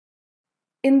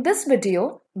In this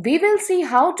video, we will see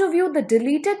how to view the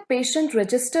deleted patient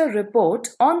register report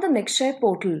on the Nikshay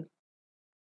portal.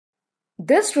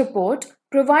 This report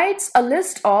provides a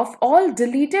list of all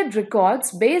deleted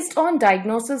records based on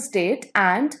diagnosis date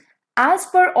and as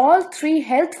per all three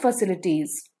health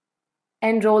facilities: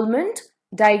 enrollment,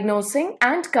 diagnosing,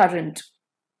 and current.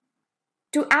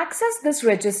 To access this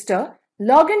register,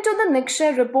 log into the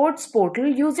Nikshay reports portal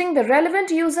using the relevant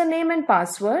username and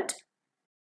password.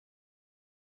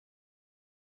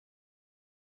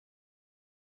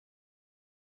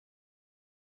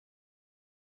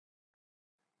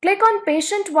 Click on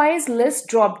Patient-Wise List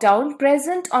drop-down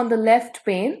present on the left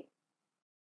pane.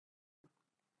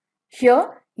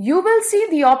 Here, you will see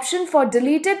the option for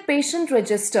Deleted Patient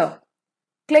Register.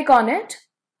 Click on it.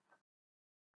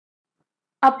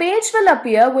 A page will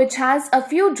appear which has a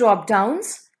few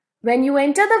drop-downs. When you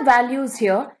enter the values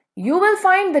here, you will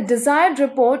find the desired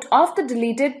report of the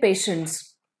deleted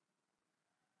patients.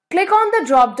 Click on the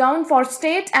drop-down for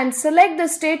state and select the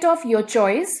state of your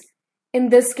choice. In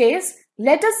this case,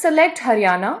 let us select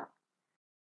Haryana.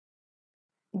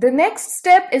 The next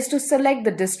step is to select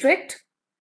the district.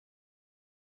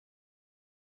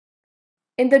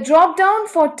 In the drop-down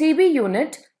for TB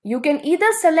unit, you can either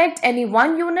select any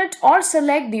one unit or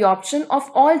select the option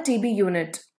of all TB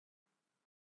unit.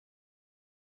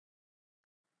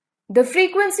 The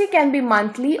frequency can be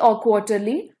monthly or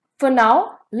quarterly. For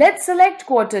now, let's select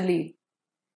quarterly.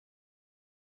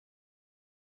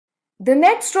 The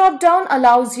next drop-down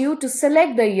allows you to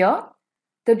select the year.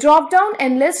 The drop-down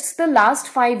enlists the last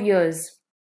 5 years.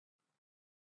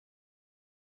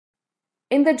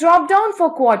 In the drop-down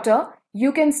for quarter,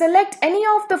 you can select any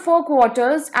of the 4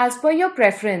 quarters as per your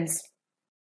preference.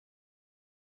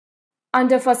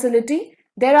 Under Facility,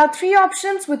 there are 3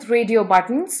 options with radio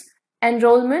buttons: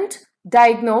 Enrollment,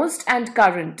 Diagnosed, and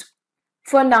Current.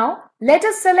 For now, let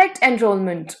us select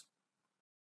Enrollment.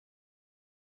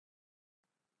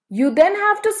 You then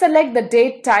have to select the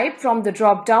date type from the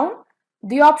drop-down.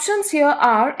 The options here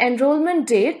are Enrollment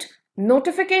Date,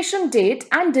 Notification Date,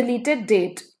 and Deleted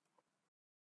Date.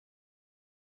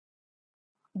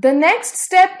 The next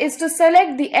step is to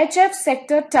select the HF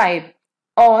sector type: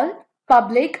 all,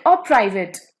 public, or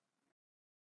private.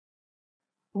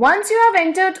 Once you have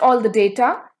entered all the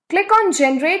data, click on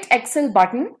Generate Excel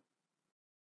button.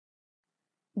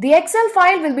 The Excel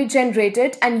file will be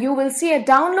generated and you will see a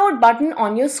download button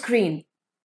on your screen.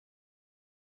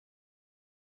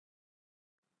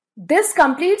 This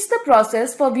completes the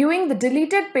process for viewing the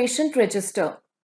deleted patient register.